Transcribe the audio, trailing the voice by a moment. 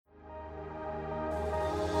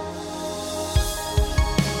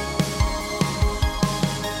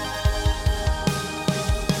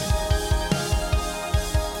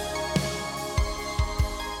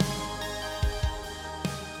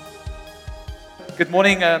Good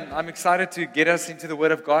morning. I'm excited to get us into the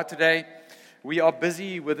Word of God today. We are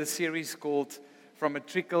busy with a series called From a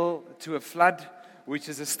Trickle to a Flood, which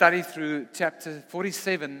is a study through chapter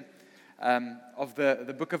 47 of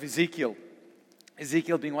the book of Ezekiel.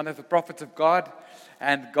 Ezekiel being one of the prophets of God,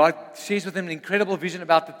 and God shares with him an incredible vision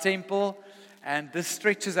about the temple, and this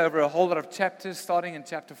stretches over a whole lot of chapters, starting in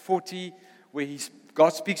chapter 40, where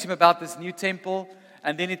God speaks to him about this new temple,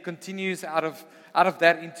 and then it continues out of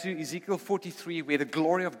that into Ezekiel 43, where the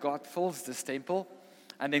glory of God fills this temple.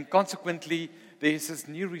 And then consequently, there's this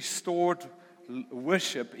new restored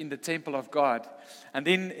worship in the temple of God. And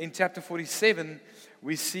then in chapter 47,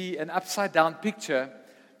 we see an upside-down picture,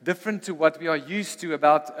 different to what we are used to,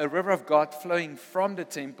 about a river of God flowing from the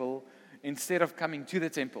temple instead of coming to the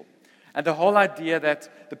temple. And the whole idea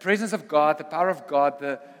that the presence of God, the power of God,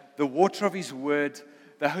 the water of His Word,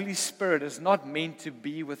 the Holy Spirit is not meant to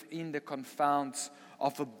be within the confounds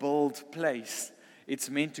of a built place.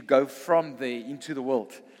 It's meant to go from there into the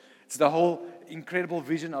world. It's the whole incredible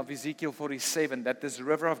vision of Ezekiel 47, that this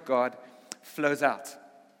river of God flows out.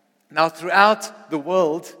 Now, throughout the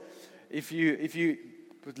world, if you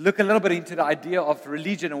look a little bit into the idea of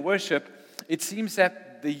religion and worship, it seems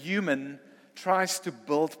that the human tries to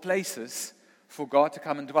build places for God to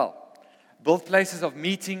come and dwell. Build places of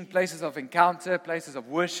meeting, places of encounter, places of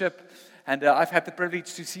worship. And I've had the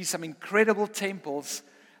privilege to see some incredible temples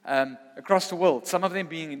across the world. Some of them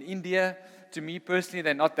being in India. To me personally,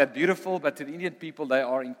 they're not that beautiful, but to the Indian people, they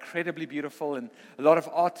are incredibly beautiful, and a lot of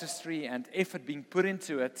artistry and effort being put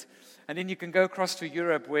into it. And then you can go across to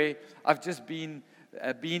Europe, where I've just been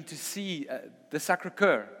to see the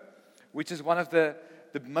Sacré-Cœur, which is one of the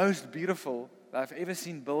most beautiful I've ever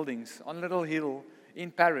seen buildings on a little hill in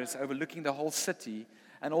Paris, overlooking the whole city,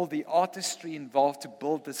 and all the artistry involved to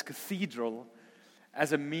build this cathedral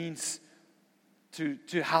as a means to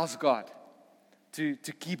house God, to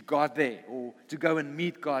keep God there, or to go and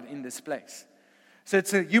meet God in this place. So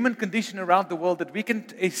it's a human condition around the world that we can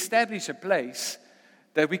establish a place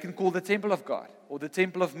that we can call the temple of God, or the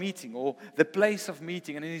temple of meeting, or the place of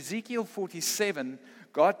meeting. And in Ezekiel 47,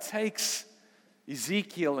 God takes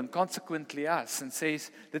Ezekiel and consequently us and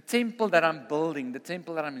says, the temple that I'm building, the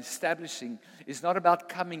temple that I'm establishing, is not about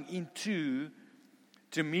coming into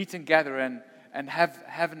to meet and gather and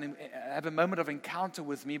have a moment of encounter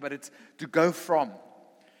with me, but it's to go from.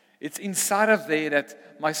 It's inside of there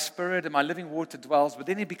that my spirit and my living water dwells, but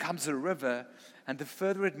then it becomes a river, and the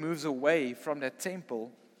further it moves away from that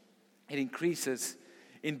temple, it increases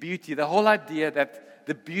in beauty. The whole idea that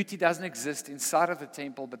the beauty doesn't exist inside of the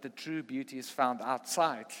temple, but the true beauty is found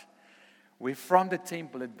outside, where from the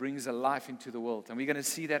temple it brings a life into the world. And we're going to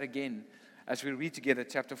see that again as we read together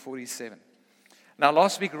chapter 47. Now,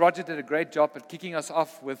 last week, Roger did a great job at kicking us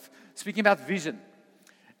off with speaking about vision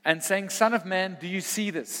and saying, Son of man, do you see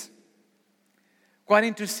this? Quite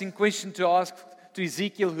interesting question to ask to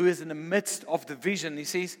Ezekiel, who is in the midst of the vision. He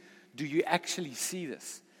says, do you actually see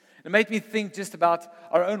this? It made me think just about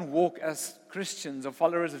our own walk as Christians or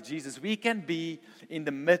followers of Jesus. We can be in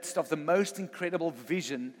the midst of the most incredible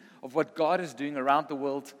vision of what God is doing around the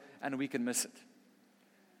world, and we can miss it.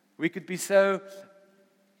 We could be so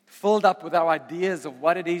filled up with our ideas of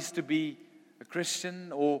what it is to be a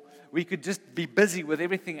Christian, or we could just be busy with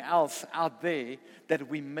everything else out there that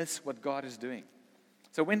we miss what God is doing.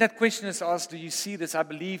 So when that question is asked, do you see this? I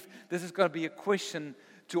believe this is going to be a question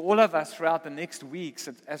to all of us throughout the next weeks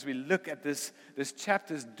as we look at this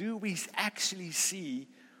chapters. Do we actually see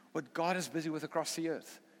what God is busy with across the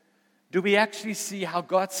earth? Do we actually see how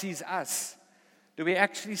God sees us? Do we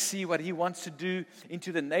actually see what He wants to do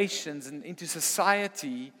into the nations and into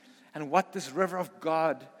society, and what this river of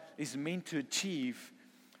God is meant to achieve?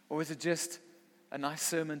 Or is it just a nice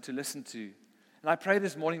sermon to listen to? And I pray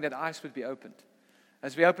this morning that eyes would be opened.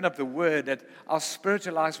 As we open up the Word, that our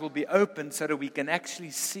spiritual eyes will be opened so that we can actually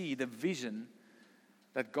see the vision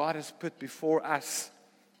that God has put before us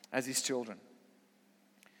as His children.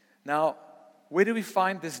 Now, where do we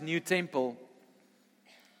find this new temple,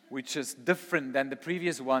 which is different than the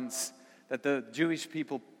previous ones that the Jewish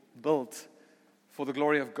people built for the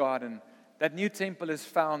glory of God? And that new temple is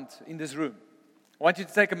found in this room. I want you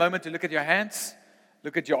to take a moment to look at your hands,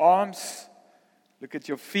 look at your arms, look at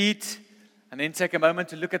your feet, and then take a moment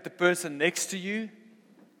to look at the person next to you.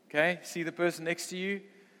 Okay, see the person next to you?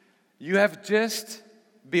 You have just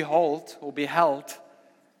beheld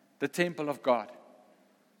the temple of God.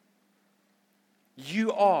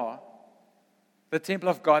 You are the temple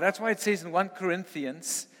of God. That's why it says in 1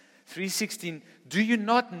 Corinthians 3:16, do you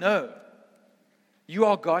not know you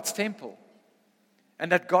are God's temple,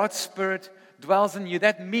 and that God's Spirit dwells in you?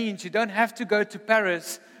 That means you don't have to go to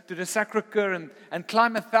Paris to the Sacré-Cœur and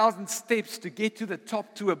climb 1,000 steps to get to the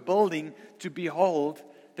top to a building to behold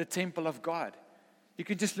the temple of God. You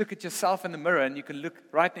can just look at yourself in the mirror and you can look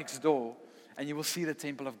right next door and you will see the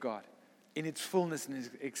temple of God in its fullness and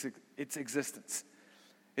its existence.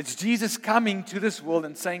 It's Jesus coming to this world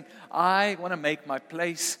and saying, I want to make my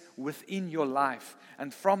place within your life.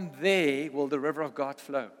 And from there will the river of God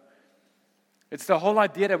flow. It's the whole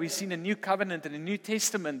idea that we see in the New Covenant and the New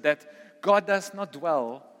Testament that God does not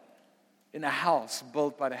dwell in a house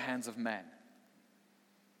built by the hands of man.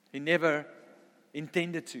 He never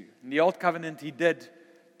intended to. In the Old Covenant, He did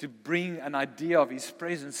to bring an idea of His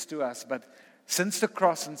presence to us. But since the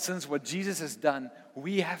cross and since what Jesus has done,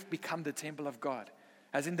 we have become the temple of God,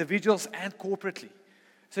 as individuals and corporately.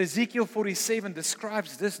 So Ezekiel 47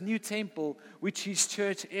 describes this new temple which His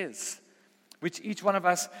church is, which each one of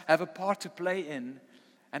us have a part to play in,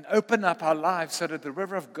 and open up our lives so that the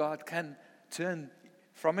river of God can turn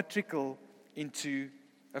from a trickle into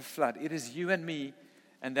a flood. It is you and me,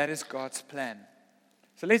 and that is God's plan.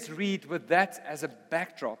 So let's read with that as a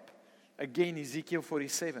backdrop, again Ezekiel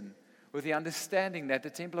 47, with the understanding that the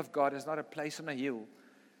temple of God is not a place on a hill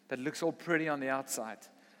that looks all pretty on the outside,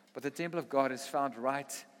 but the temple of God is found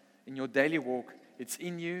right in your daily walk. It's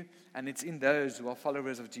in you, and it's in those who are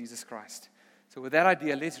followers of Jesus Christ. So with that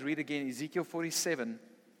idea, let's read again Ezekiel 47,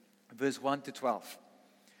 verse 1 to 12.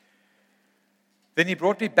 Then he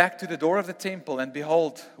brought me back to the door of the temple, and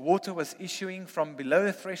behold, water was issuing from below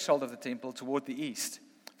the threshold of the temple toward the east,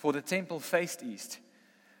 for the temple faced east.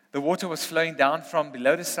 The water was flowing down from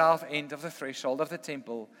below the south end of the threshold of the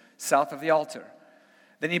temple, south of the altar.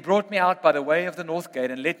 Then he brought me out by the way of the north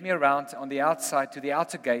gate and led me around on the outside to the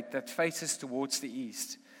outer gate that faces towards the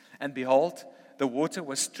east. And behold, the water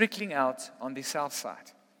was trickling out on the south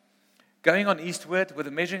side. Going on eastward with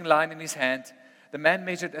a measuring line in his hand, the man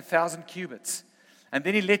measured 1,000 cubits. And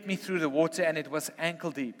then he led me through the water, and it was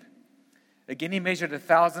ankle deep. Again he measured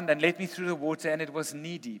 1,000 and led me through the water, and it was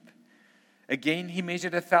knee deep. Again he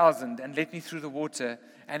measured 1,000 and led me through the water,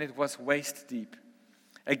 and it was waist deep.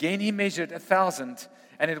 Again he measured 1,000,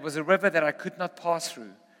 and it was a river that I could not pass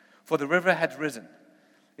through, for the river had risen.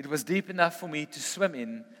 It was deep enough for me to swim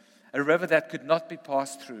in, a river that could not be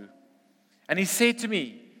passed through. And he said to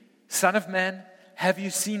me, Son of man, have you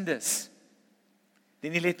seen this?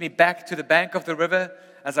 Then he led me back to the bank of the river.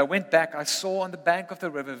 As I went back, I saw on the bank of the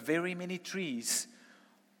river very many trees,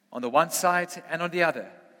 on the one side and on the other.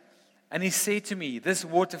 And he said to me, this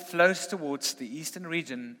water flows towards the eastern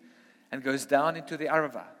region and goes down into the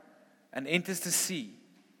Arava and enters the sea.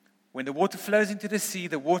 When the water flows into the sea,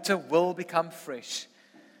 the water will become fresh.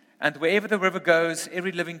 And wherever the river goes,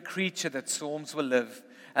 every living creature that swarms will live,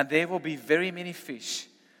 and there will be very many fish.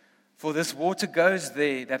 For this water goes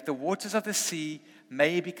there, that the waters of the sea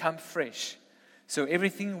may become fresh. So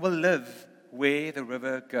everything will live where the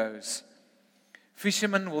river goes.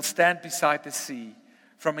 Fishermen will stand beside the sea,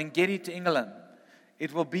 from Engedi to England.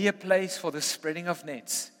 It will be a place for the spreading of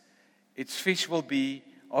nets. Its fish will be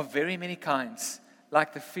of very many kinds,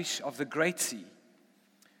 like the fish of the great sea.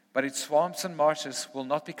 But its swamps and marshes will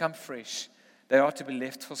not become fresh. They are to be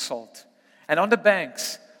left for salt. And on the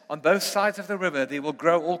banks, on both sides of the river, there will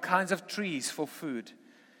grow all kinds of trees for food.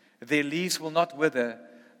 Their leaves will not wither,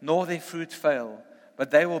 nor their fruit fail,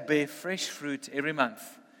 but they will bear fresh fruit every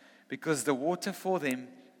month, because the water for them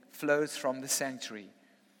flows from the sanctuary.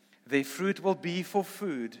 Their fruit will be for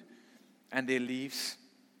food, and their leaves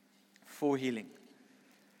for healing.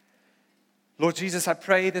 Lord Jesus, I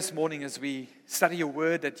pray this morning as we study your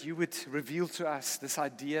word that you would reveal to us this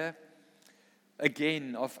idea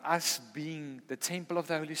again of us being the temple of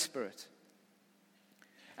the Holy Spirit,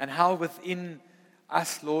 and how within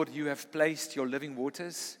us, Lord, you have placed your living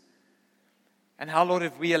waters, and how, Lord,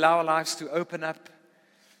 if we allow our lives to open up,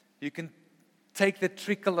 you can take the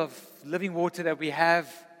trickle of living water that we have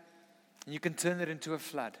and you can turn it into a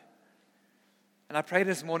flood. And I pray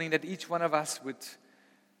this morning that each one of us would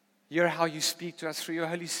hear how you speak to us through your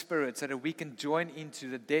Holy Spirit, so that we can join into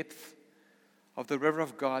the depth of the river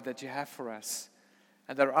of God that you have for us,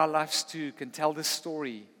 and that our lives too can tell the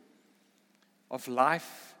story of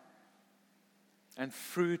life and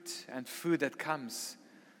fruit and food that comes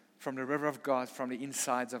from the river of God, from the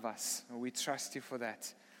insides of us. And we trust you for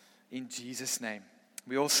that in Jesus' name.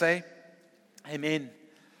 We all say, Amen.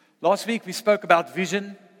 Last week we spoke about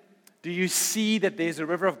vision. Do you see that there's a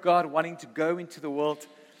river of God wanting to go into the world?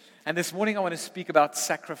 And this morning I want to speak about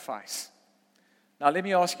sacrifice. Now let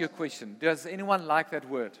me ask you a question. Does anyone like that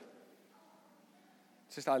word?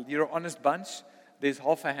 Just you're an honest bunch. There's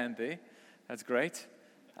half a hand there. That's great.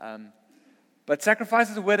 But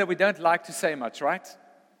sacrifice is a word that we don't like to say much, right?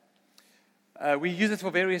 We use it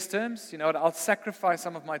for various terms. You know, I'll sacrifice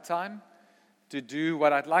some of my time to do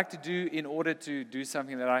what I'd like to do in order to do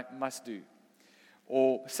something that I must do.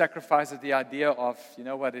 Or sacrifice is the idea of, you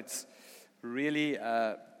know what, it's really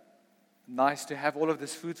nice to have all of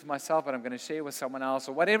this food for myself, but I'm going to share with someone else,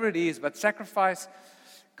 or whatever it is. But sacrifice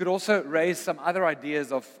could also raise some other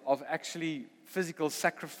ideas of actually physical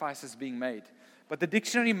sacrifices being made. But the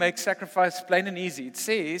dictionary makes sacrifice plain and easy. It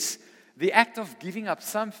says, the act of giving up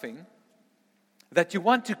something that you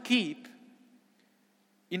want to keep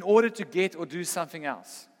in order to get or do something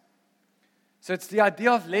else. So it's the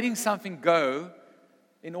idea of letting something go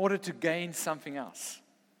in order to gain something else.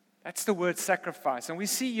 That's the word sacrifice. And we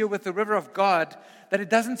see here with the river of God that it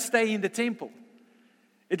doesn't stay in the temple.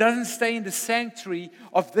 It doesn't stay in the sanctuary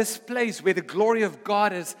of this place where the glory of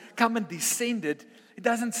God has come and descended. It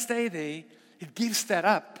doesn't stay there. It gives that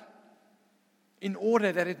up in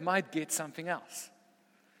order that it might get something else.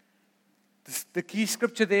 The key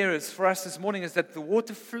scripture there is for us this morning is that the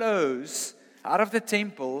water flows out of the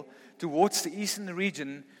temple towards the eastern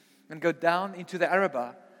region and go down into the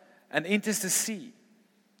Arabah and enters the sea.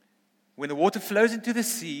 When the water flows into the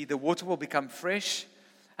sea, the water will become fresh,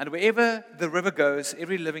 and wherever the river goes,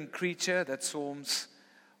 every living creature that swarms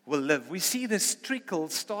will live. We see this trickle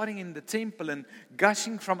starting in the temple and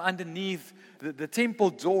gushing from underneath the temple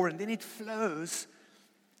door, and then it flows.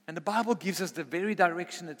 And the Bible gives us the very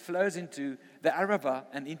direction it flows into the Arabah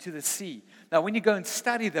and into the sea. Now, when you go and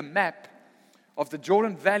study the map of the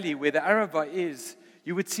Jordan Valley where the Arabah is,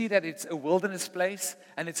 you would see that it's a wilderness place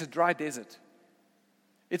and it's a dry desert.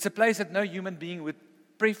 It's a place that no human being would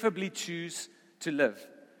preferably choose to live,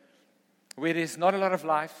 where there's not a lot of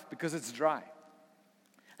life because it's dry.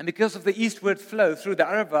 And because of the eastward flow through the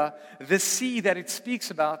Arabah, the sea that it speaks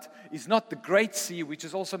about is not the Great Sea, which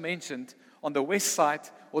is also mentioned on the west side,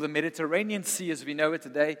 or the Mediterranean Sea as we know it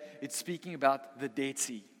today. It's speaking about the Dead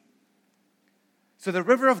Sea. So the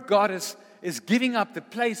river of God is giving up the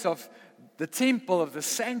place of the temple, of the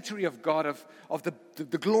sanctuary of God, of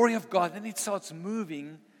the glory of God. Then it starts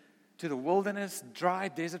moving to the wilderness, dry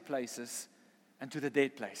desert places, and to the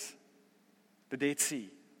dead place, the Dead Sea.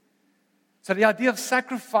 So the idea of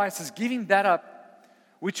sacrifice is giving that up,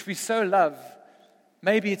 which we so love.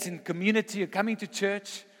 Maybe it's in community or coming to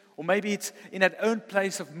church, or maybe it's in that own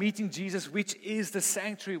place of meeting Jesus, which is the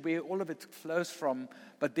sanctuary where all of it flows from.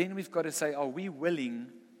 But then we've got to say, are we willing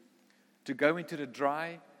to go into the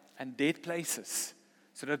dry and dead places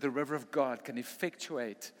so that the river of God can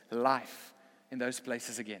effectuate life in those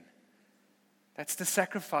places again? That's the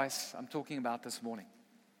sacrifice I'm talking about this morning.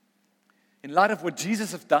 In light of what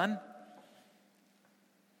Jesus has done,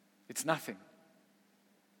 it's nothing.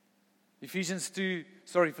 Philippians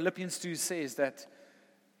 2 says that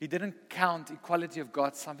he didn't count equality of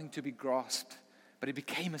God something to be grasped, but he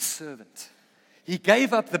became a servant. He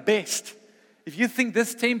gave up the best. If you think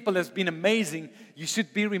this temple has been amazing, you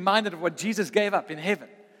should be reminded of what Jesus gave up in heaven.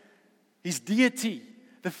 His deity,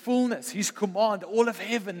 the fullness, his command, all of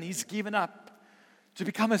heaven he's given up to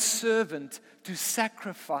become a servant, to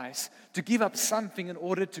sacrifice, to give up something in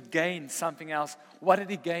order to gain something else. What did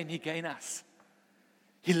he gain? He gained us.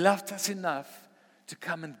 He loved us enough to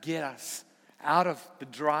come and get us out of the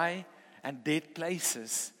dry and dead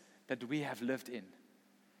places that we have lived in.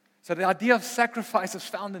 So the idea of sacrifice is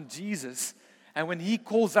found in Jesus. And when he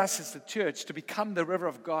calls us as the church to become the river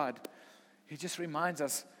of God, he just reminds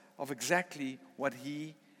us of exactly what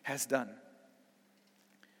he has done.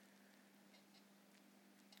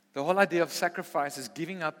 The whole idea of sacrifice is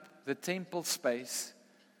giving up the temple space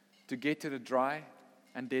to get to the dry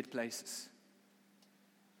and dead places.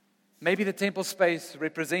 Maybe the temple space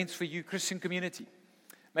represents for you Christian community.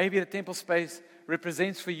 Maybe the temple space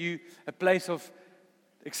represents for you a place of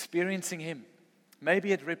experiencing him.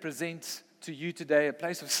 Maybe it represents to you today a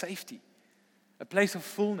place of safety, a place of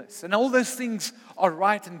fullness. And all those things are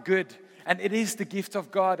right and good. And it is the gift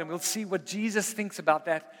of God. And we'll see what Jesus thinks about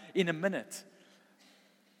that in a minute.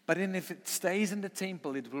 But then if it stays in the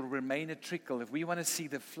temple, it will remain a trickle. If we want to see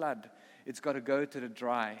the flood, it's got to go to the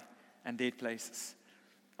dry and dead places.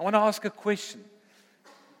 I want to ask a question.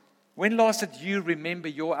 When last did you remember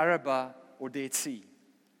your Arabah or Dead Sea?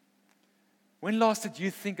 When last did you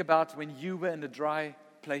think about when you were in a dry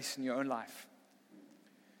place in your own life,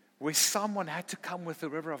 where someone had to come with the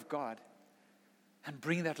river of God and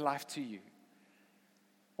bring that life to you?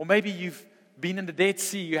 Or maybe you've been in the Dead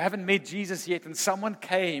Sea, you haven't met Jesus yet, and someone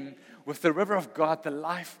came with the river of God, the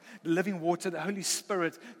life, the living water, the Holy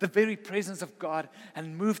Spirit, the very presence of God,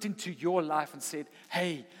 and moved into your life and said,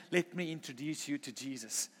 hey, let me introduce you to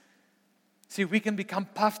Jesus. See, we can become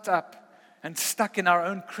puffed up and stuck in our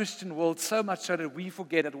own Christian world so much so that we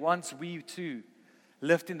forget that once we too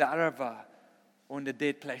lived in the Arava or in the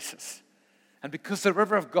dead places. And because the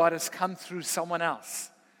river of God has come through someone else,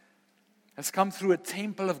 has come through a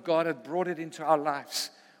temple of God that brought it into our lives,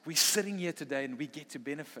 we're sitting here today and we get to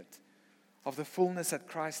benefit of the fullness that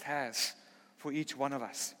Christ has for each one of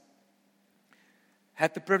us. I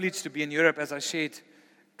had the privilege to be in Europe, as I shared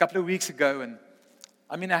a couple of weeks ago, and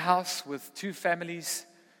I'm in a house with two families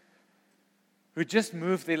who just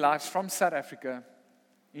moved their lives from South Africa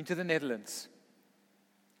into the Netherlands.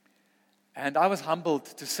 And I was humbled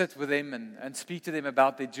to sit with them and speak to them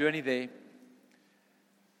about their journey there.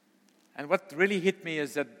 And what really hit me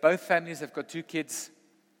is that both families have got two kids.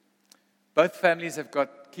 Both families have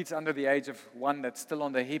got kids under the age of 1 that's still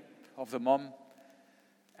on the hip of the mom.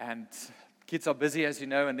 And kids are busy, as you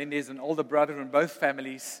know, and then there's an older brother in both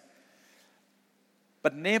families.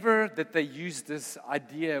 But never did they use this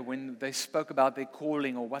idea when they spoke about their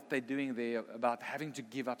calling or what they're doing there, about having to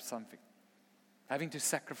give up something, having to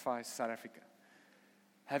sacrifice South Africa,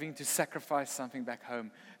 having to sacrifice something back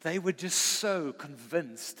home. They were just so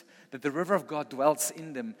convinced that the river of God dwells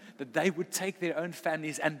in them, that they would take their own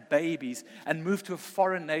families and babies and move to a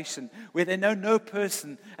foreign nation where they know no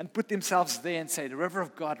person and put themselves there and say, the river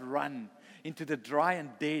of God run into the dry and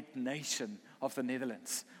dead nation of the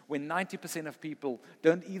Netherlands, where 90% of people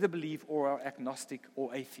don't either believe or are agnostic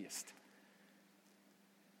or atheist.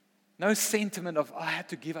 No sentiment of, I had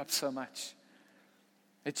to give up so much.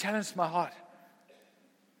 It challenged my heart,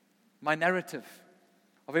 my narrative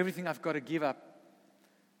of everything I've got to give up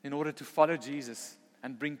in order to follow Jesus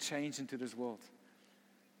and bring change into this world.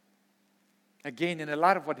 Again, in a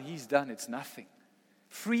lot of what He's done, it's nothing.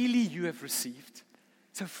 Freely you have received,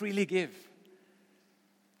 so freely give.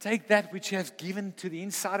 Take that which you have given to the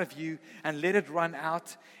inside of you and let it run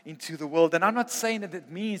out into the world. And I'm not saying that it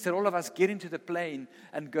means that all of us get into the plane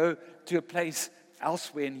and go to a place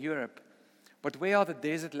elsewhere in Europe. But where are the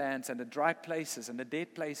desert lands and the dry places and the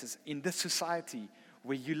dead places in this society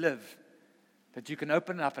where you live that you can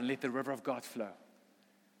open up and let the river of God flow?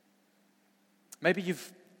 Maybe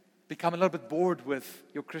you've become a little bit bored with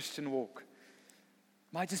your Christian walk.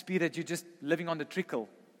 It might just be that you're just living on the trickle.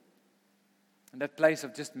 And that place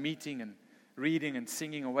of just meeting and reading and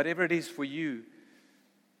singing or whatever it is for you,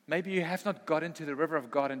 maybe you have not got into the river of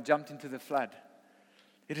God and jumped into the flood.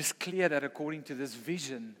 It is clear that according to this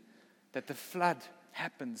vision, that the flood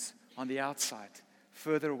happens on the outside,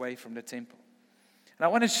 further away from the temple. And I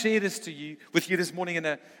want to share this with you this morning in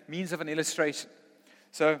a means of an illustration.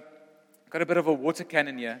 So I've got a bit of a water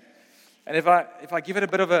cannon here. And if I give it a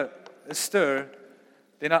bit of a stir,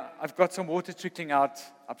 then I've got some water trickling out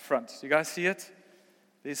up front. You guys see it?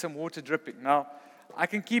 There's some water dripping. Now, I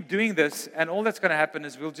can keep doing this, and all that's going to happen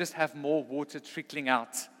is we'll just have more water trickling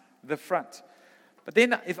out the front. But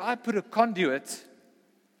then if I put a conduit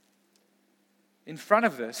in front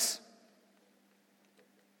of this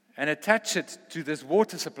and attach it to this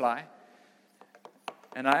water supply,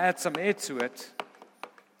 and I add some air to it,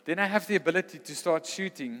 then I have the ability to start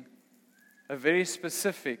shooting a very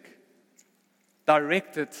specific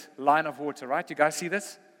directed line of water, right? You guys see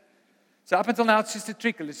this? So up until now, it's just a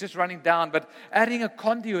trickle. It's just running down. But adding a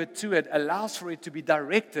conduit to it allows for it to be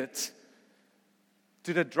directed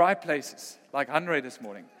to the dry places, like Hanrei this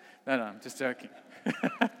morning. No, I'm just joking.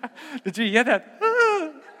 Did you hear that?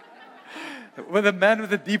 With a man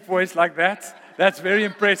with a deep voice like that, that's very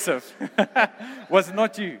impressive. Was it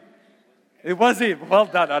not you? It was him. Well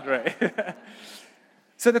done, Hanrei.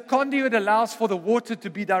 So the conduit allows for the water to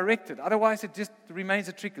be directed. Otherwise, it just remains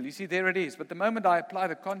a trickle. You see, there it is. But the moment I apply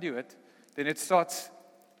the conduit, then it starts,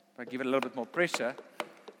 if I give it a little bit more pressure,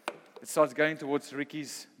 it starts going towards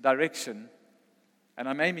Ricky's direction, and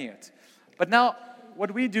I'm aiming it. But now,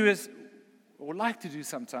 what we do is, or like to do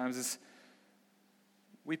sometimes, is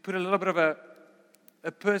we put a little bit of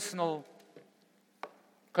a personal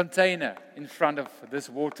container in front of this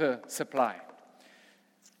water supply.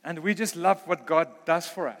 And we just love what God does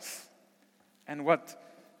for us and what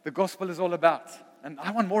the gospel is all about. And I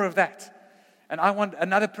want more of that. And I want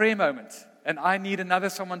another prayer moment. And I need another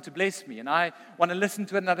someone to bless me. And I want to listen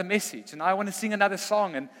to another message. And I want to sing another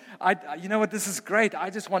song. And you know what, this is great. I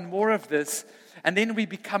just want more of this. And then we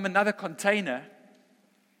become another container,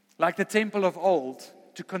 like the temple of old,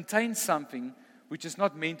 to contain something which is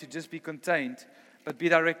not meant to just be contained, but be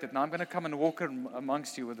directed. Now I'm going to come and walk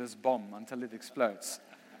amongst you with this bomb until it explodes.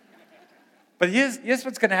 But here's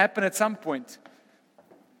what's going to happen at some point.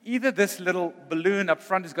 Either this little balloon up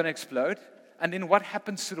front is going to explode, and then what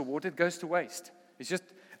happens to the water? It goes to waste. It's just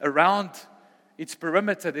around its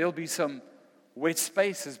perimeter, there'll be some wet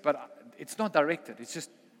spaces, but it's not directed. It's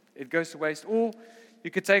just it goes to waste. Or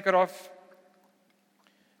you could take it off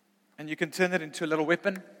and you can turn it into a little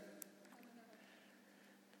weapon.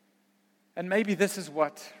 And maybe this is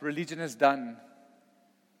what religion has done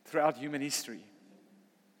throughout human history.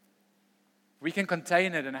 We can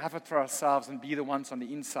contain it and have it for ourselves and be the ones on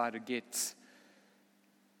the inside who gets.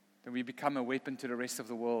 Then we become a weapon to the rest of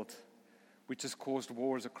the world, which has caused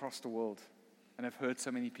wars across the world and have hurt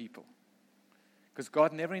so many people. Because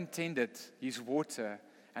God never intended His water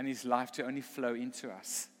and His life to only flow into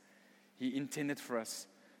us. He intended for us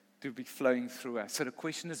to be flowing through us. So the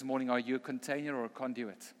question this morning, are you a container or a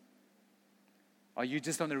conduit? Are you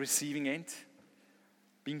just on the receiving end?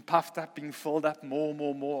 Being puffed up, being filled up more.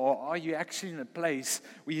 Or are you actually in a place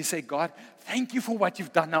where you say, God, thank you for what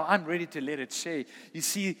you've done. Now I'm ready to let it share. You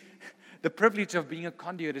see, the privilege of being a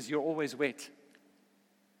conduit is you're always wet.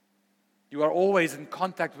 You are always in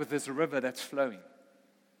contact with this river that's flowing.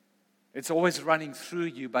 It's always running through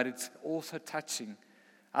you, but it's also touching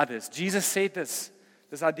others. Jesus said this.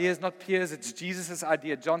 This idea is not Pierre's, it's Jesus'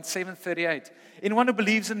 idea. John 7:38. Anyone who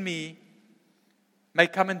believes in me may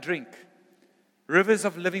come and drink. Rivers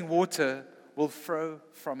of living water will flow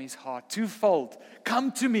from his heart. Twofold.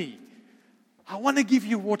 Come to me. I want to give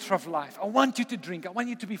you water of life. I want you to drink. I want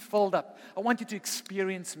you to be filled up. I want you to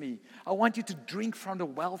experience me. I want you to drink from the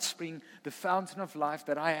wellspring, the fountain of life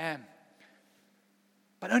that I am.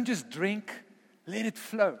 But don't just drink. Let it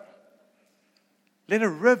flow. Let a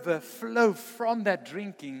river flow from that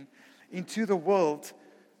drinking into the world,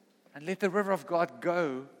 and let the river of God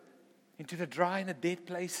go into the dry and the dead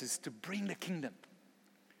places to bring the kingdom.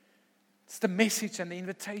 It's the message and the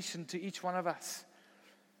invitation to each one of us.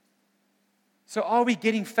 So are we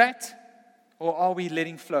getting fat, or are we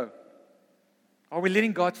letting flow? Are we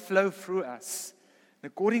letting God flow through us? And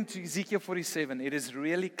according to Ezekiel 47, it is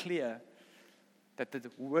really clear that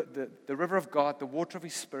the river of God, the water of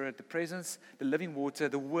His Spirit, the presence, the living water,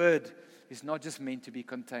 the Word is not just meant to be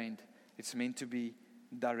contained. It's meant to be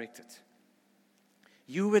directed.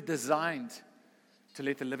 You were designed to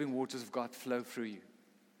let the living waters of God flow through you.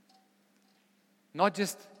 Not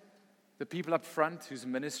just the people up front who's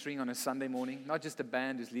ministering on a Sunday morning, not just the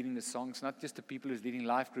band who's leading the songs, not just the people who's leading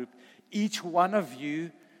life group. Each one of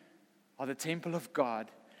you are the temple of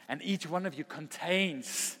God, and each one of you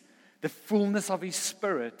contains the fullness of His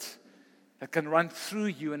Spirit that can run through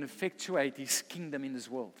you and effectuate His kingdom in this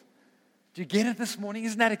world. Do you get it this morning?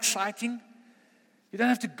 Isn't that exciting? You don't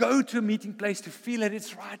have to go to a meeting place to feel it.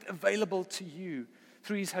 It's right available to you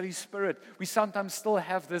through His Holy Spirit. We sometimes still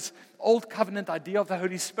have this old covenant idea of the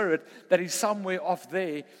Holy Spirit that is somewhere off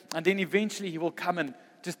there, and then eventually He will come and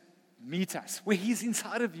just meet us, where He's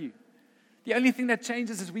inside of you. The only thing that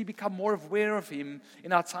changes is we become more aware of Him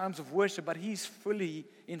in our times of worship, but He's fully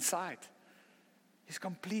inside. He's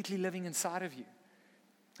completely living inside of you.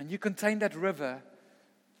 And you contain that river,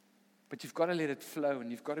 but you've got to let it flow, and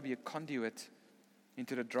you've got to be a conduit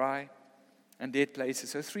into the dry and dead places.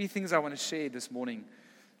 So 3 things I want to share this morning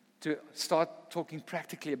to start talking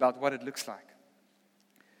practically about what it looks like.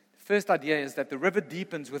 The first idea is that the river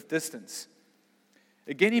deepens with distance.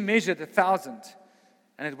 Again, He measured 1,000,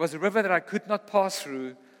 and it was a river that I could not pass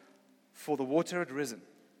through, for the water had risen.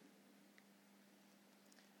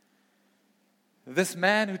 This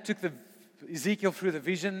man who took Ezekiel through the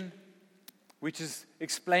vision, which is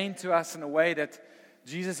explained to us in a way that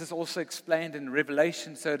Jesus has also explained in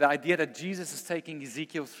Revelation. So the idea that Jesus is taking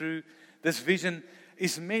Ezekiel through this vision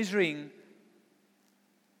is measuring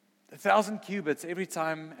 1,000 cubits every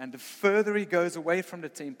time, and the further he goes away from the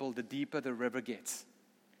temple, the deeper the river gets.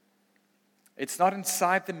 It's not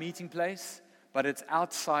inside the meeting place, but it's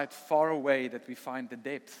outside, far away, that we find the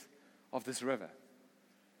depth of this river.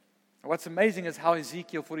 And what's amazing is how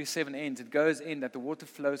Ezekiel 47 ends. It goes in that the water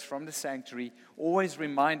flows from the sanctuary, always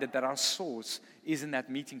reminded that our source is in that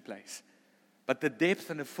meeting place. But the depth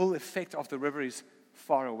and the full effect of the river is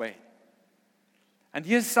far away. And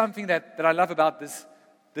here's something that I love about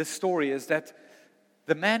this story, is that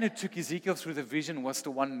the man who took Ezekiel through the vision was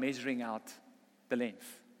the one measuring out the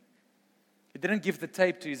length. He didn't give the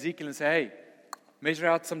tape to Ezekiel and say, hey, measure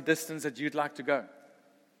out some distance that you'd like to go.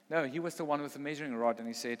 No, he was the one with the measuring rod, and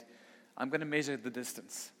he said, I'm going to measure the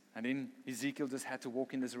distance. And then Ezekiel just had to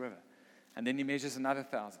walk in this river. And then he measures another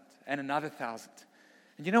 1,000 and another 1,000.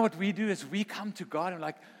 And you know what we do is we come to God and we're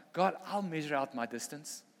like, God, I'll measure out my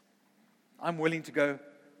distance. I'm willing to go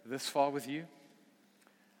this far with you.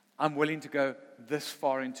 I'm willing to go this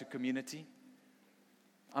far into community.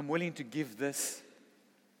 I'm willing to give this.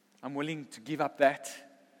 I'm willing to give up that.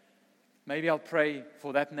 Maybe I'll pray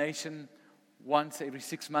for that nation once every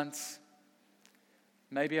 6 months.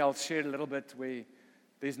 Maybe I'll share a little bit where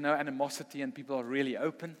there's no animosity and people are really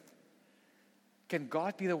open? Can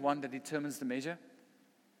God be the one that determines the measure?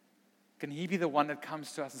 Can He be the one that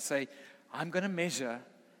comes to us and say, I'm going to measure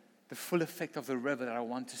the full effect of the river that I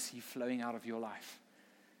want to see flowing out of your life?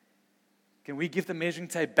 Can we give the measuring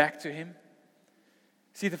tape back to Him?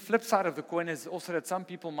 See, the flip side of the coin is also that some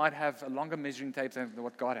people might have a longer measuring tape than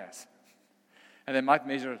what God has. And they might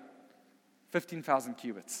measure 15,000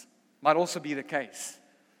 cubits. Might also be the case.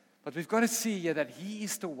 But we've got to see here that He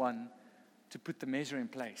is the one to put the measure in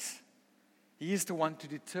place. He is the one to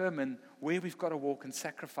determine where we've got to walk and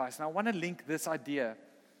sacrifice. And I want to link this idea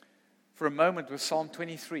for a moment with Psalm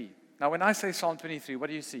 23. Now, when I say Psalm 23, what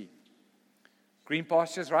do you see? Green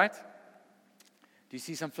pastures, right? Do you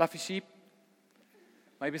see some fluffy sheep?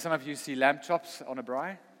 Maybe some of you see lamb chops on a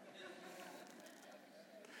braai.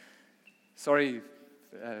 Sorry,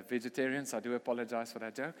 vegetarians, I do apologize for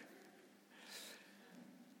that joke.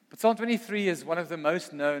 But Psalm 23 is one of the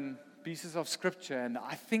most known pieces of scripture, and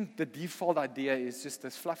I think the default idea is just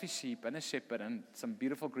this fluffy sheep and a shepherd and some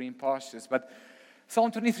beautiful green pastures. But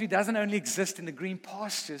Psalm 23 doesn't only exist in the green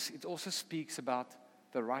pastures, it also speaks about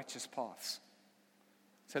the righteous paths.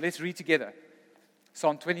 So let's read together.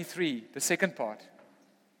 Psalm 23, the second part.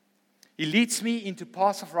 He leads me into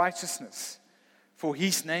paths of righteousness for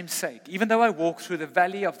His name's sake. Even though I walk through the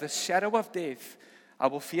valley of the shadow of death, I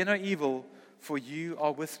will fear no evil, for You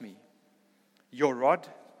are with me. Your rod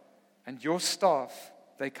and Your staff,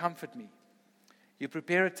 they comfort me. You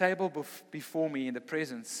prepare a table before me in the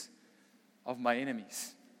presence of my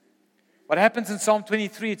enemies. What happens in Psalm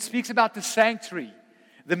 23, it speaks about the sanctuary,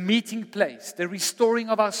 the meeting place, the restoring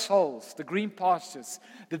of our souls, the green pastures,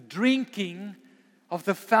 the drinking of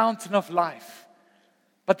the fountain of life.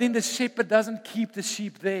 But then the shepherd doesn't keep the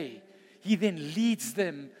sheep there. He then leads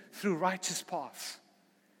them through righteous paths.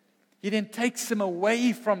 He then takes them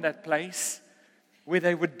away from that place where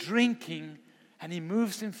they were drinking, and He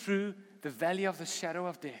moves them through the valley of the shadow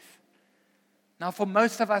of death. Now, for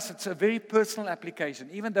most of us, it's a very personal application.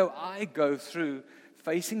 Even though I go through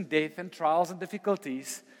facing death and trials and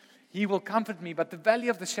difficulties, He will comfort me. But the valley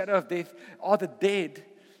of the shadow of death are the dead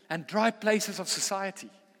and dry places of society,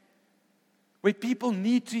 where people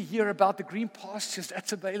need to hear about the green pastures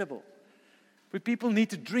that's available, where people need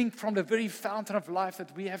to drink from the very fountain of life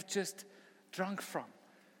that we have just drunk from.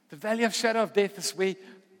 The valley of shadow of death is where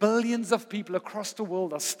billions of people across the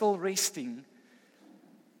world are still resting.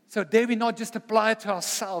 So dare we not just apply it to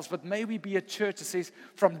ourselves, but may we be a church that says,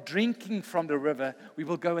 from drinking from the river, we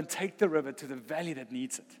will go and take the river to the valley that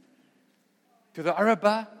needs it, to the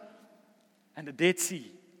Arabah and the Dead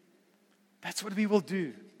Sea. That's what we will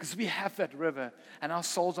do, because we have that river and our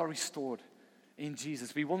souls are restored in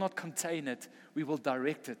Jesus. We will not contain it, we will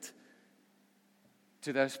direct it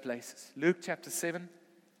to those places. Luke chapter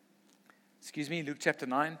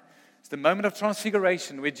 9. It's the moment of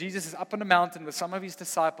transfiguration where Jesus is up on the mountain with some of His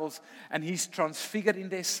disciples, and He's transfigured in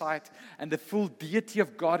their sight, and the full deity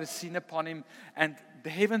of God is seen upon Him, and the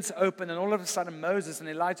heavens open, and all of a sudden Moses and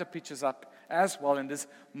Elijah pitches up as well in this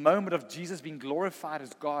moment of Jesus being glorified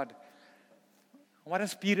as God. What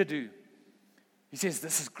does Peter do? He says,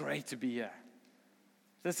 this is great to be here.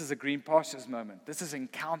 This is a green pastures moment. This is an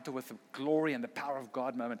encounter with the glory and the power of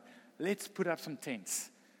God moment. Let's put up some tents,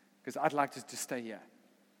 because I'd like to stay here.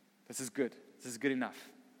 This is good. This is good enough.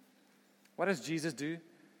 What does Jesus do?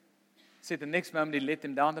 He said the next moment He led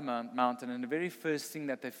them down the mountain, and the very first thing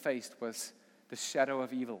that they faced was the shadow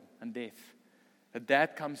of evil and death. A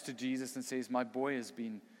dad comes to Jesus and says, my boy has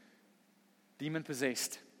been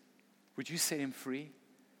demon-possessed. Would you set him free?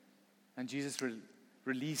 And Jesus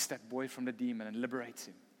released that boy from the demon and liberates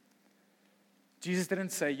him. Jesus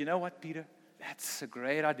didn't say, you know what, Peter? That's a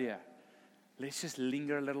great idea. Let's just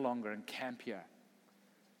linger a little longer and camp here.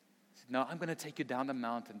 He said, no, I'm going to take you down the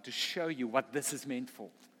mountain to show you what this is meant for.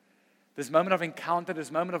 This moment of encounter,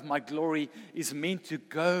 this moment of my glory is meant to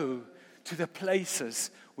go to the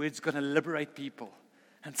places where it's going to liberate people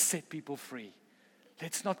and set people free.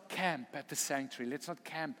 Let's not camp at the sanctuary. Let's not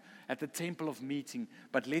camp at the temple of meeting,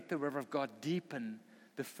 but let the river of God deepen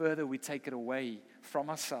the further we take it away from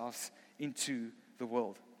ourselves into the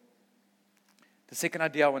world. The second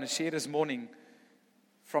idea I want to share this morning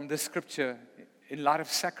from this scripture in light of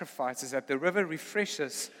sacrifice is that the river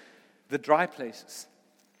refreshes the dry places.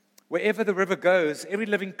 Wherever the river goes, every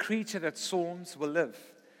living creature that swarms will live,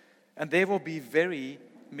 and there will be very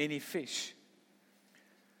many fish.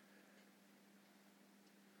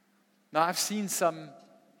 Now, I've seen some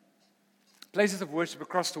places of worship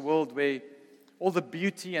across the world where all the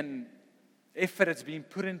beauty and effort that's being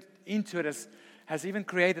put into it has even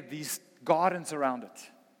created these gardens around it.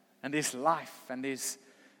 And there's life, and there's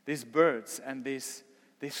birds, and there's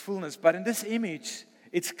there's fullness. But in this image,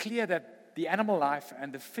 it's clear that the animal life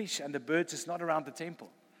and the fish and the birds is not around the temple.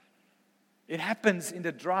 It happens in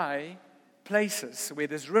the dry places where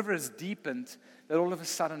this river is deepened, that all of a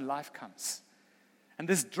sudden life comes. And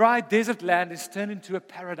this dry desert land is turned into a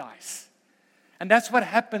paradise. And that's what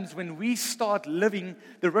happens when we start living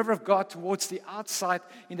the river of God towards the outside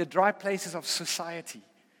in the dry places of society.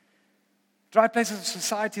 Dry places of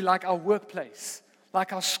society like our workplace,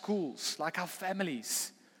 like our schools, like our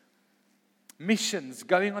families. Missions,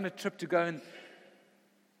 going on a trip to go and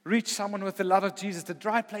reach someone with the love of Jesus. The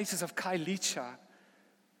dry places of Kailicha,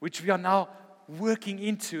 which we are now working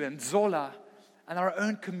into, and Zola, and our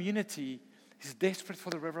own community is desperate for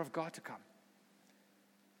the river of God to come.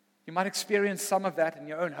 You might experience some of that in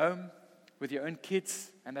your own home, with your own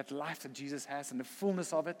kids, and that life that Jesus has and the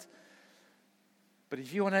fullness of it. But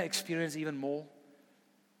if you want to experience even more,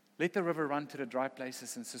 let the river run to the dry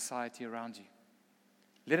places in society around you.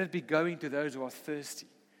 Let it be going to those who are thirsty,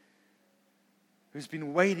 who's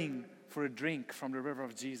been waiting for a drink from the river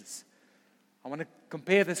of Jesus. I want to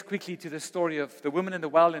compare this quickly to the story of the woman in the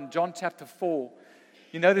well in John chapter 4.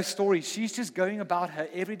 You know the story. She's just going about her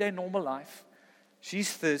everyday normal life.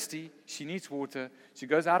 She's thirsty. She needs water. She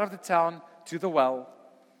goes out of the town to the well,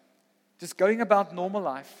 just going about normal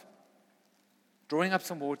life, drawing up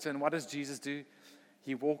some water. And what does Jesus do?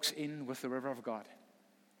 He walks in with the river of God.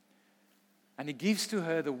 And he gives to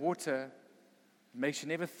her the water that makes you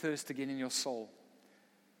never thirst again in your soul.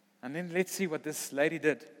 And then let's see what this lady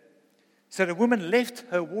did. So the woman left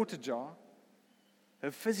her water jar,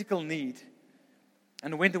 her physical need,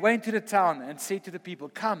 and went away into the town and said to the people,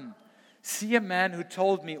 "Come, see a man who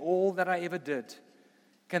told me all that I ever did.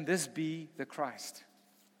 Can this be the Christ?"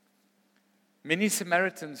 Many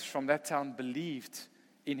Samaritans from that town believed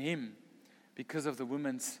in him because of the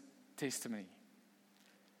woman's testimony.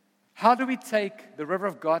 How do we take the river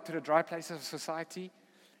of God to the dry places of society?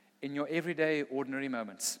 In your everyday, ordinary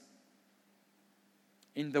moments.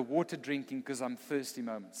 In the water drinking because I'm thirsty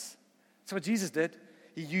moments. That's what Jesus did.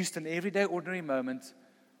 He used an everyday, ordinary moment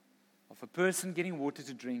of a person getting water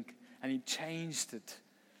to drink, and he changed it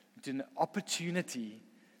into an opportunity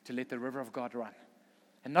to let the river of God run.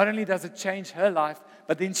 And not only does it change her life,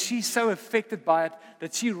 but then she's so affected by it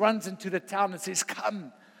that she runs into the town and says,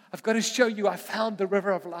 "Come, I've got to show you I found the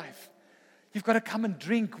river of life. You've got to come and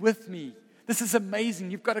drink with me. This is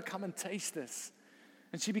amazing. You've got to come and taste this."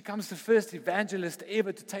 And she becomes the first evangelist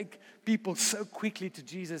ever to take people so quickly to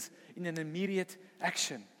Jesus in an immediate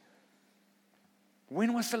action.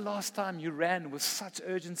 When was the last time you ran with such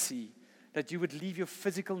urgency that you would leave your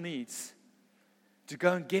physical needs to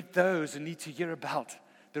go and get those who need to hear about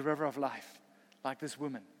the river of life, like this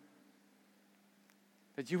woman?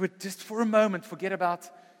 That you would just for a moment forget about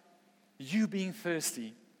you being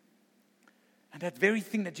thirsty, and that very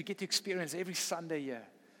thing that you get to experience every Sunday here,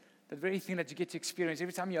 that very thing that you get to experience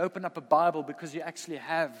every time you open up a Bible because you actually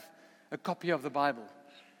have a copy of the Bible,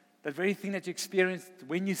 that very thing that you experience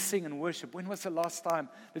when you sing and worship. When was the last time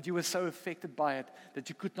that you were so affected by it that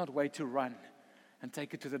you could not wait to run and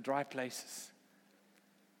take it to the dry places?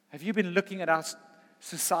 Have you been looking at our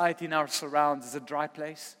society and our surrounds as a dry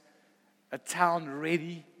place? A town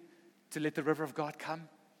ready to let the river of God come?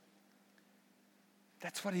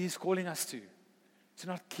 That's what he is calling us to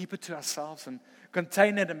not keep it to ourselves and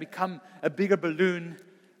contain it and become a bigger balloon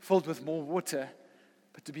filled with more water,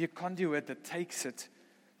 but to be a conduit that takes it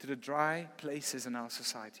to the dry places in our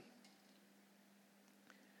society.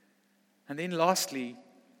 And then lastly,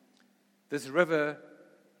 this river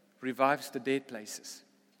revives the dead places.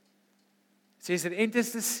 It says it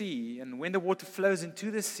enters the sea, and when the water flows into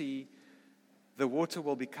the sea, the water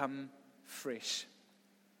will become fresh.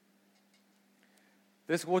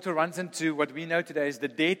 This water runs into what we know today as the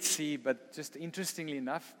Dead Sea, but just interestingly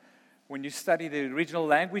enough, when you study the original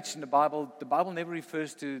language in the Bible never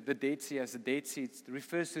refers to the Dead Sea as the Dead Sea. It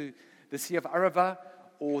refers to the Sea of Arava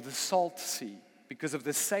or the Salt Sea because of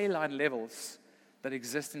the saline levels that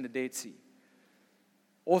exist in the Dead Sea.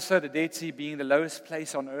 Also, the Dead Sea being the lowest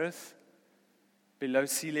place on earth, below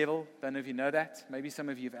sea level. Don't know if you know that. Maybe some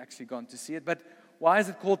of you have actually gone to see it. But why is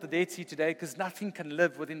it called the Dead Sea today? Because nothing can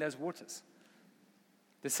live within those waters.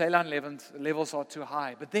 The saline levels are too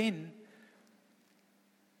high. But then,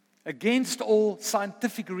 against all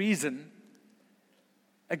scientific reason,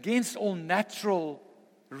 against all natural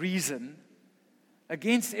reason,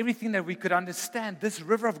 against everything that we could understand, this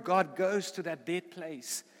river of God goes to that dead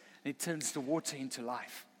place and it turns the water into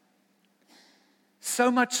life.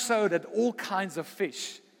 So much so that all kinds of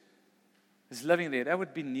fish is living there. That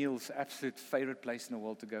would be Neil's absolute favorite place in the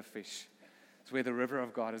world to go fish. It's where the river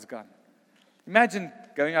of God has gone. Imagine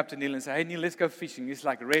going up to Neil and say, hey, Neil, let's go fishing. He's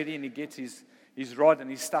like ready, and he gets his rod and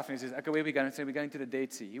his stuff, and he says, okay, where are we going? I say, we're going to the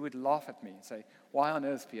Dead Sea. He would laugh at me and say, why on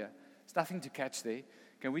earth, Pierre? There's nothing to catch there.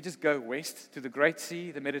 Can we just go west to the Great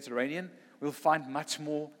Sea, the Mediterranean? We'll find much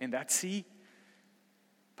more in that sea.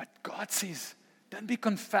 But God says, don't be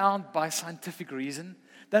confounded by scientific reason.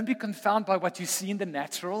 Don't be confounded by what you see in the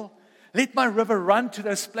natural. Let my river run to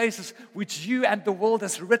those places which you and the world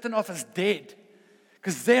has written off as dead.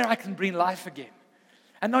 Because there I can bring life again.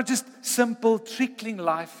 And not just simple, trickling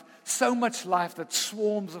life, so much life that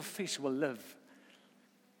swarms of fish will live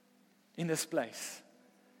in this place.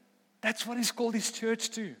 That's what He's called His church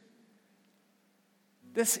to.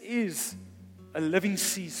 This is a living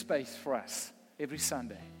sea space for us every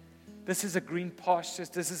Sunday. This is a green pastures.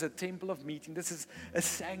 This is a temple of meeting. This is a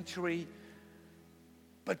sanctuary.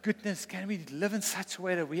 But goodness, can we live in such a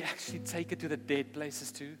way that we actually take it to the dead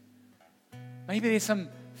places too? Maybe there's some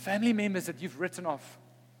family members that you've written off,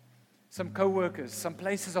 some co-workers, some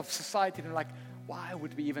places of society, and you're like, why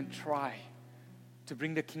would we even try to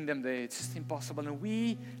bring the kingdom there? It's just impossible. And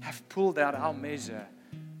we have pulled out our measure.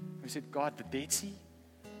 We said, God, the Dead Sea?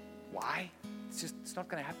 Why? It's not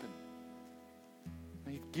going to happen.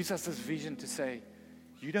 And He gives us this vision to say,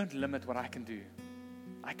 you don't limit what I can do.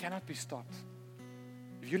 I cannot be stopped.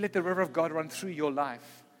 If you let the river of God run through your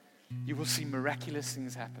life, you will see miraculous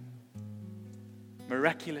things happen.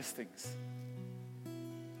 Miraculous things.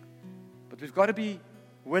 But we've got to be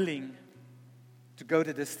willing to go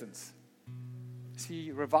the distance.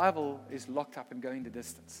 See, revival is locked up in going the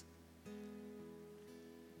distance.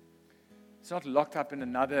 It's not locked up in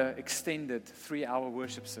another extended 3-hour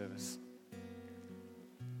worship service.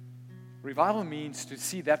 Revival means to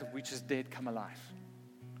see that which is dead come alive.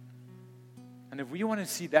 And if we want to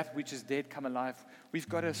see that which is dead come alive, we've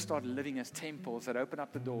got to start living as temples that open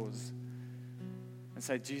up the doors and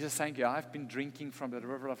say, Jesus, thank you. I've been drinking from the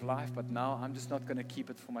river of life, but now I'm just not going to keep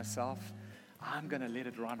it for myself. I'm going to let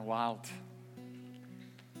it run wild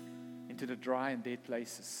into the dry and dead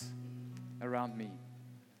places around me.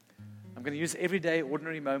 I'm going to use everyday,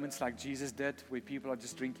 ordinary moments like Jesus did, where people are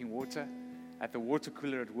just drinking water at the water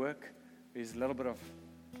cooler at work. There's a little bit of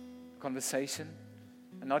conversation,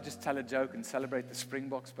 and not just tell a joke and celebrate the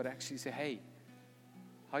Springboks, but actually say, hey,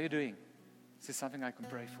 how are you doing? Is there something I can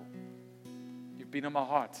pray for? You've been on my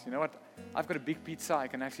heart. You know what? I've got a big pizza. I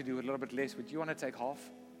can actually do a little bit less. Would you want to take half?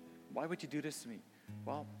 Why would you do this to me?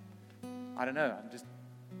 Well, I don't know.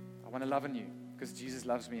 I want to love on you because Jesus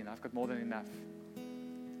loves me and I've got more than enough.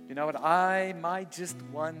 You know what? I might just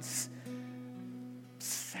once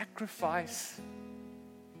sacrifice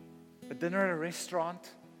a dinner at a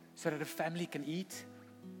restaurant so that a family can eat.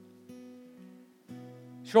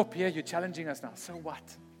 Sure, Pierre, you're challenging us now. So what?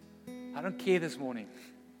 I don't care this morning.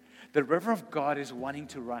 The river of God is wanting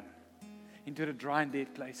to run into the dry and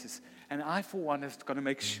dead places. And I, for one, is going to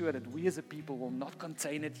make sure that we as a people will not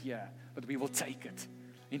contain it here, but we will take it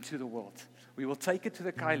into the world. We will take it to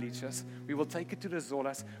the Kailichas. We will take it to the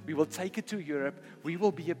Zolas. We will take it to Europe. We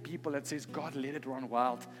will be a people that says, God, let it run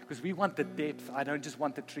wild. Because we want the depth. I don't just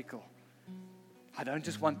want the trickle. I don't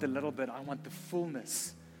just want the little bit. I want the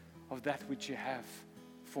fullness of that which you have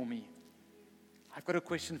for me. I've got a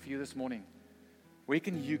question for you this morning. Where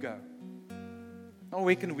can you go? Not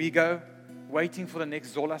where can we go, waiting for the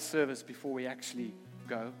next Zola service before we actually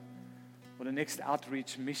go, or the next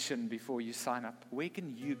outreach mission before you sign up. Where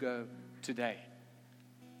can you go today?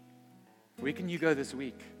 Where can you go this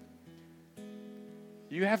week?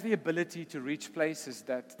 You have the ability to reach places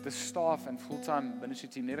that the staff and full-time ministry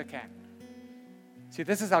team never can. See,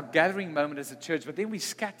 this is our gathering moment as a church, but then we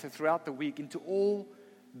scatter throughout the week into all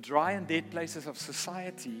dry and dead places of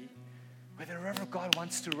society where the river of God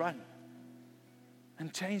wants to run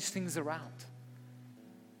and change things around.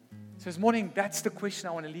 So this morning, that's the question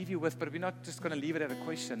I want to leave you with, but we're not just going to leave it at a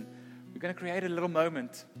question. We're going to create a little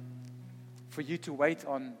moment for you to wait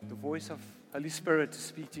on the voice of Holy Spirit to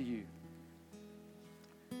speak to you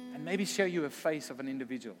and maybe show you a face of an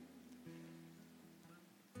individual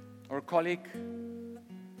or a colleague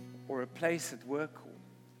or a place at work.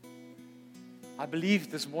 I believe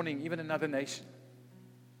this morning, even another nation.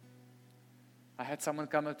 I had someone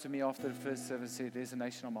come up to me after the first service and say, there's a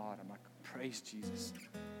nation on my heart. I'm like, praise Jesus.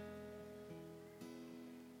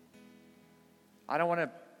 I don't want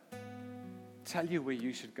to tell you where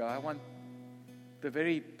you should go. I want the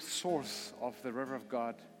very source of the river of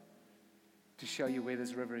God to show you where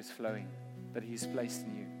this river is flowing, that He's placed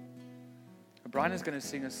in you. Brian is going to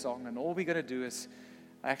sing a song, and all we're going to do is,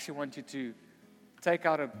 I actually want you to take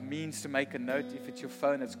out a means to make a note. If it's your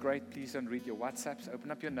phone, it's great. Please don't read your WhatsApps.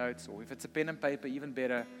 Open up your notes. Or if it's a pen and paper, even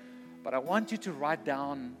better. But I want you to write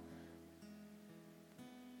down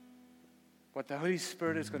what the Holy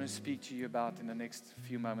Spirit is going to speak to you about in the next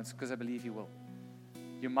few moments, because I believe He will.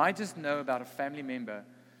 You might just know about a family member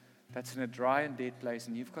that's in a dry and dead place,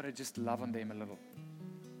 and you've got to just love on them a little.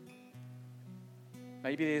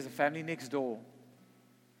 Maybe there's a family next door.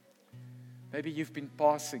 Maybe you've been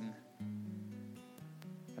passing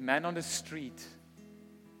a man on the street,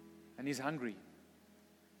 and he's hungry,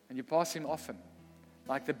 and you pass him often,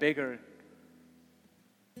 like the beggar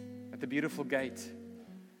at the beautiful gate.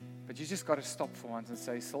 But you just got to stop for once and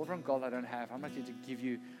say, silver and gold I don't have. I'm not here to give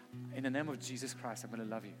you. In the name of Jesus Christ, I'm going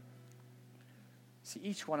to love you. See,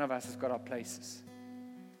 each one of us has got our places.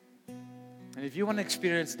 And if you want to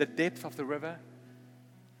experience the depth of the river,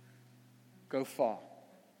 go far.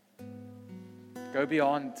 Go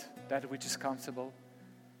beyond that which is comfortable.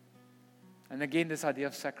 And again, this idea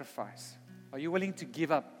of sacrifice. Are you willing to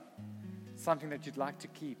give up something that you'd like to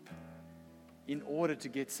keep in order to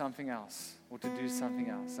get something else or to do something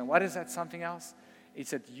else? And what is that something else?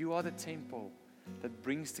 It's that you are the temple that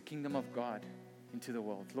brings the kingdom of God into the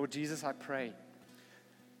world. Lord Jesus, I pray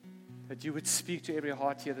that you would speak to every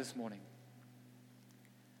heart here this morning.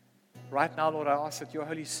 Right now, Lord, I ask that your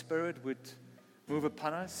Holy Spirit would move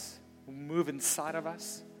upon us, move inside of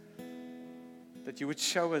us, that you would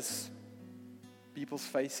show us people's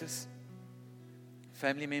faces,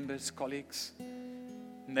 family members, colleagues,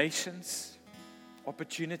 nations,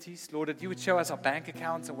 opportunities. Lord, that you would show us our bank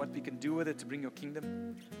accounts and what we can do with it to bring your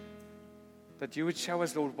kingdom. That you would show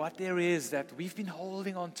us, Lord, what there is that we've been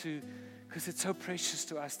holding on to because it's so precious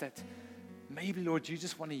to us that maybe, Lord, you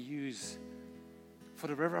just want to use for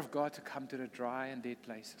the river of God to come to the dry and dead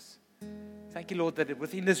places. Thank you, Lord, that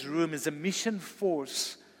within this room is a mission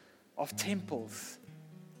force of temples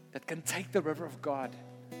that can take the river of God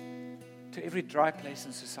to every dry place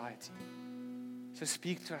in society. So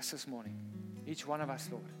speak to us this morning, each one of us,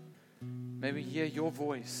 Lord. May we hear your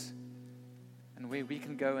voice and where we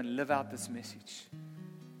can go and live out this message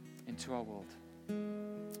into our world.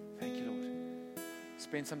 Thank you, Lord.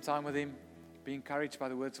 Spend some time with Him. Be encouraged by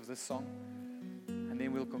the words of this song. And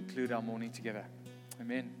then we'll conclude our morning together.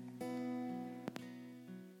 Amen.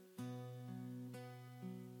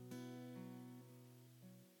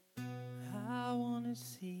 I want to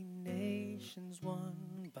see nations won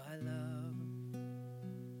by love.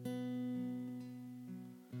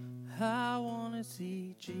 I want to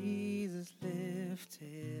see Jesus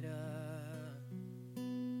lifted up.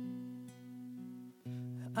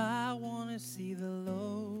 I want to see the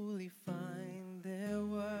lowly find their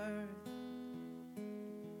worth.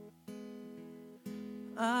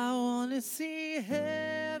 I want to see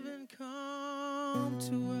heaven come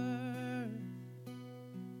to earth.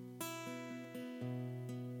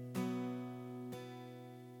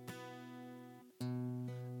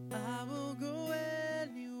 I will go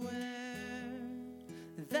anywhere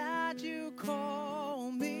that you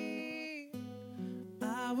call me.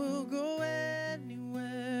 I will go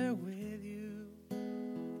anywhere with you.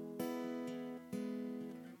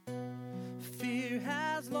 Fear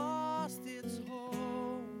has lost its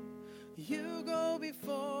hold. You go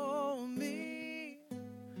before me.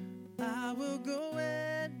 I will go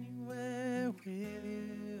anywhere with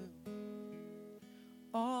you.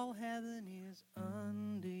 All heaven is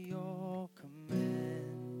under your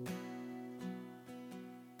command.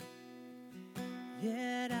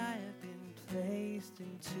 Yet I have been placed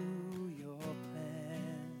into your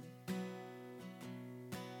plan.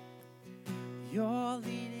 You're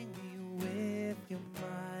leading me with your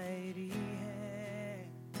mighty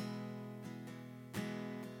hand.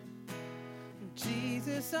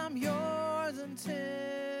 Jesus, I'm yours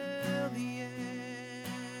until the end.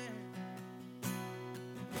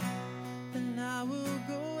 And I will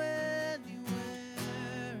go anywhere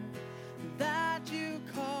that you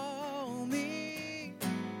call me.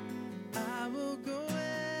 I will go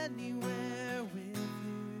anywhere with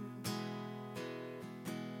you.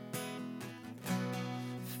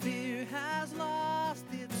 Fear has lost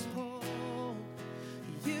its hold.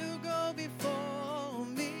 You go before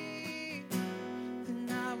me,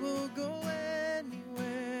 and I will go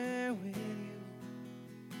anywhere with you.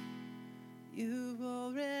 You've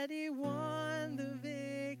already won the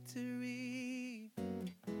victory.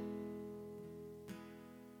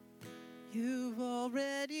 You've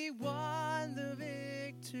already won the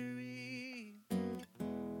victory.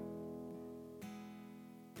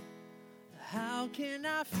 How can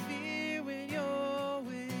I fear when you're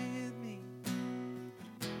with me?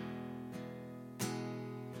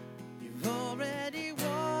 You've already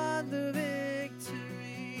won the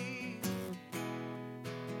victory.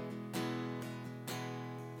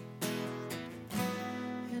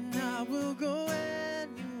 And I will go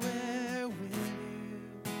anywhere with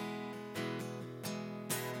you.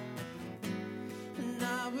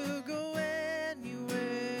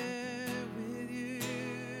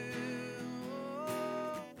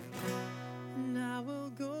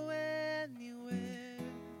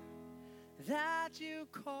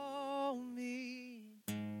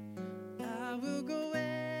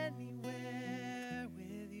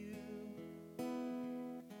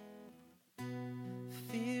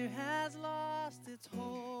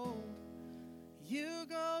 You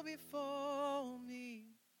go before